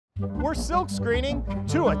We're silk screening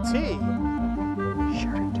to a T.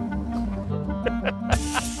 Shirt.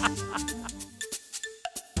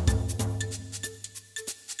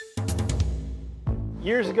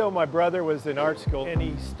 Years ago, my brother was in art school and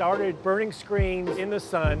he started burning screens in the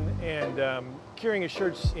sun and curing his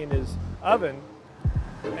shirts in his oven.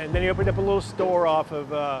 And then he opened up a little store off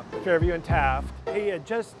of Fairview and Taft. He had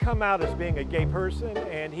just come out as being a gay person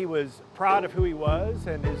and he was proud of who he was,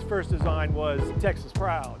 and his first design was Texas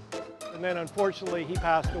Proud. And then unfortunately he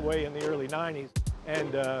passed away in the early 90s.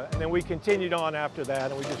 And then we continued on after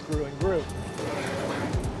that and we just grew and grew.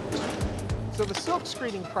 So the silk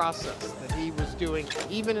screening process that he was doing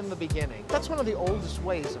even in the beginning, that's one of the oldest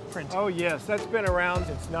ways of printing. Oh yes, that's been around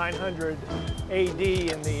since 900 AD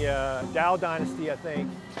in the Dow Dynasty, I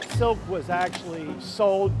think. Silk was actually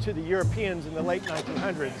sold to the Europeans in the late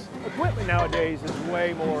 1900s. Equipment nowadays is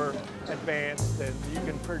way more advanced and you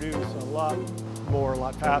can produce a lot more, a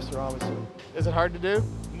lot faster, obviously. Is it hard to do?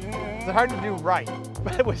 Is it hard to do right?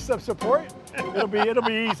 But with some support, it'll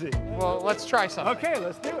be easy. Well, let's try something. Okay,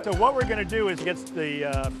 let's do it. So what we're going to do is get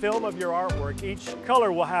the film of your artwork. Each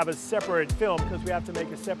color will have a separate film because we have to make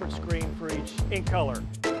a separate screen for each ink color.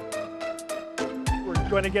 We're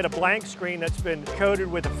going to get a blank screen that's been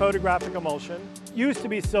coated with a photographic emulsion. Used to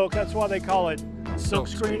be silk, that's why they call it silk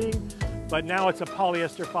screening, but now it's a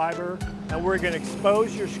polyester fiber. And we're going to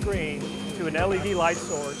expose your screen to an LED light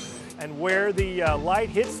source. And where the light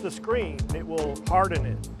hits the screen, it will harden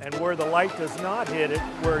it. And where the light does not hit it,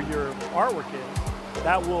 where your artwork is,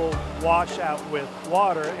 that will wash out with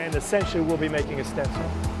water, and essentially we'll be making a stencil.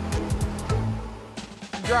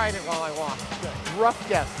 I'm drying it while I walk. Rough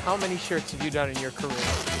guess, how many shirts have you done in your career?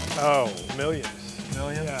 Oh, millions.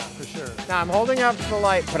 Millions? Yeah, for sure. Now I'm holding up to the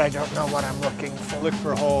light, but I don't know what I'm looking for. Look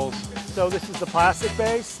for holes. So this is the plastic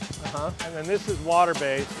base, and then this is water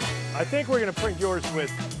base. I think we're going to print yours with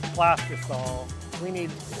plastisol. We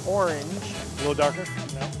need orange. A little darker?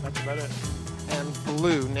 No, that's about it. And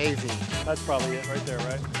blue, navy. That's probably it right there,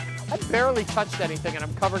 right? I barely touched anything and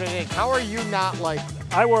I'm covered in ink. How are you not like...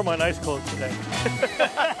 I wore my nice clothes today.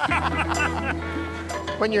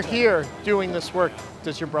 When you're here doing this work,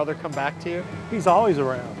 does your brother come back to you? He's always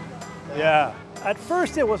around. Yeah. At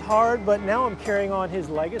first it was hard, but now I'm carrying on his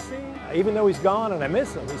legacy. Even though he's gone and I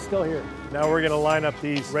miss him, he's still here. Now we're going to line up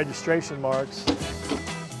these registration marks.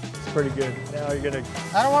 Pretty good. Now you're gonna...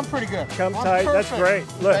 I don't want pretty good. Come tight. Perfect. That's great.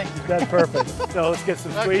 Look, that's perfect. So let's get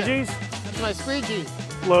some squeegees. That's my squeegee.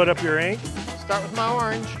 Load up your ink. Start with my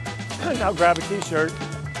orange. Now grab a T-shirt.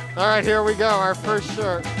 All right, here we go, our first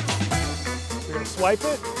shirt. You're gonna swipe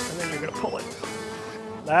it, and then you're gonna pull it.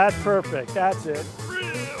 That's perfect. That's it. Really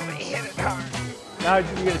hit it hard. Now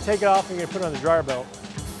you're gonna take it off and you're gonna put it on the dryer belt.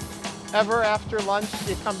 Ever after lunch,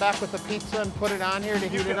 you come back with a pizza and put it on here to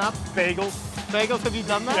heat it up? Bagels. Bagels, have you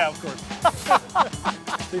done that? Yeah, of course.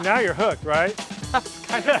 See, now you're hooked, right? That's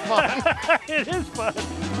kind of fun. It is fun.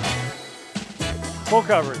 Full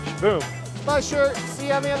coverage, boom. My shirt, see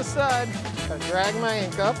on the other side. Gotta drag my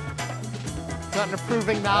ink up. Got an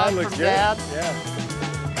approving nod from Dad. Yeah.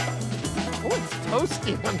 Oh, it's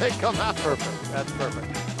toasty when they come out. Perfect, that's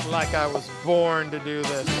perfect. Like I was born to do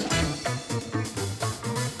this.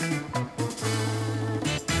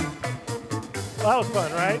 Well, that was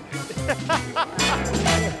fun, right?